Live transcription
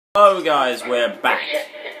Oh guys, we're back.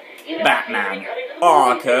 Batman,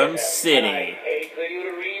 Arkham City. I hate for you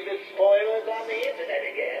to read the spoilers on the internet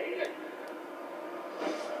again.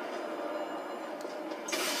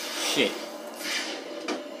 Shit.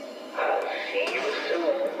 I'll see you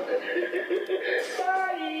soon.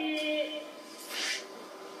 Bye.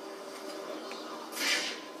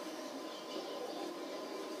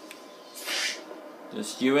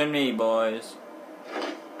 Just you and me, boys.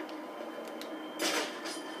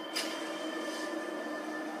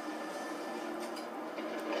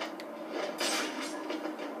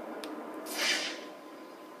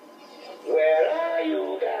 Where are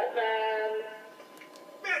you, Batman?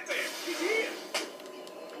 Batman, he's here!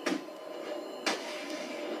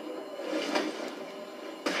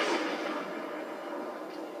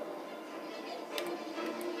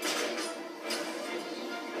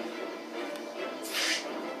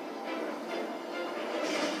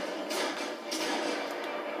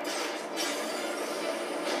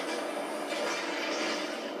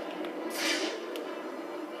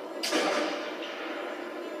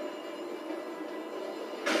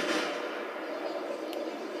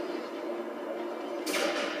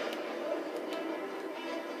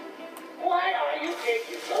 Why are you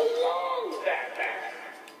taking so long, Batman?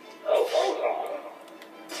 Oh, hold on.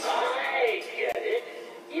 I get it.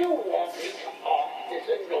 You want me to off this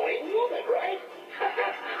annoying woman, right?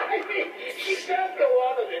 I mean, she can't go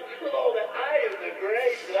on a bit with all that I am the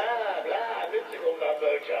great blah, blah, mystical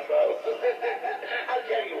mumbo jumbo. I'll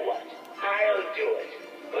tell you what. I'll do it.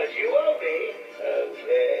 But you owe me,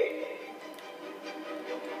 okay?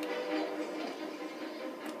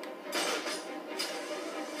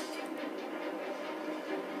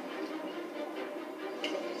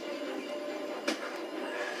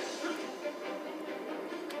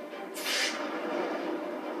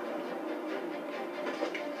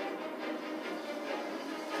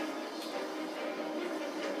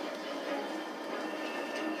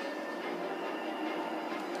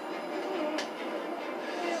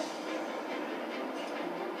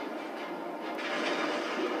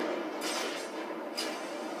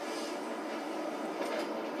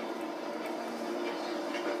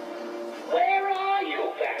 Where are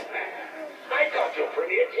you, Batman? I got your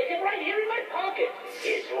premiere ticket right here in my pocket.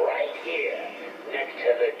 It's right here, next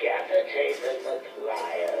to the gaffer tape and the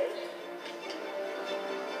pliers.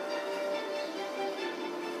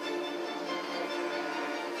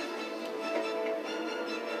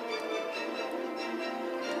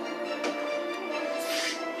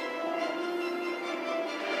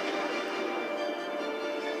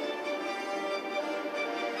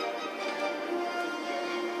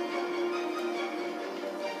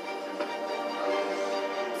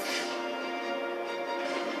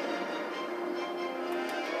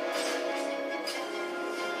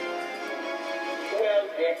 Well,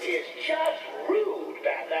 this is just rude,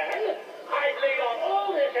 Batman. I've laid on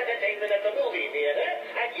all this entertainment at the movie theater,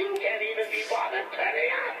 and you can't even be bothered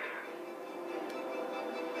turning up.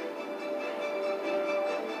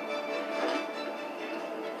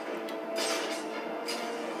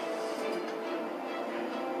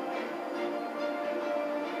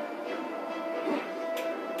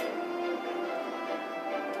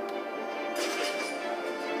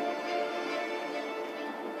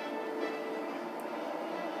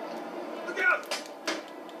 Look out!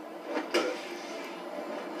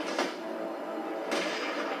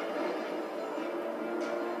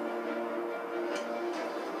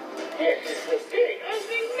 This is the big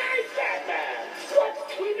ugly night, Batman. What's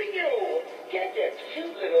keeping you? Get your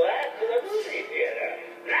cute little ass to the movie theater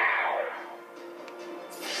now.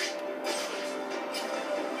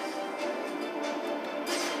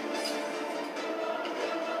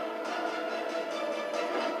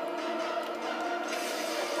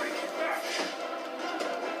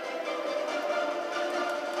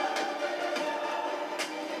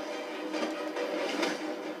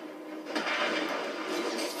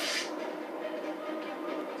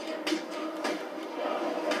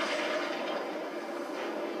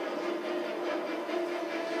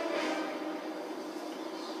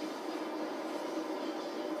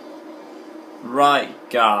 Right,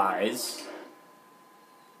 guys.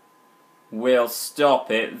 We'll stop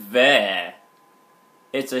it there.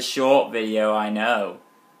 It's a short video, I know.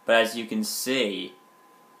 But as you can see,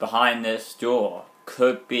 behind this door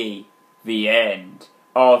could be the end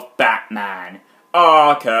of Batman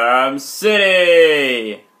Arkham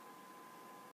City!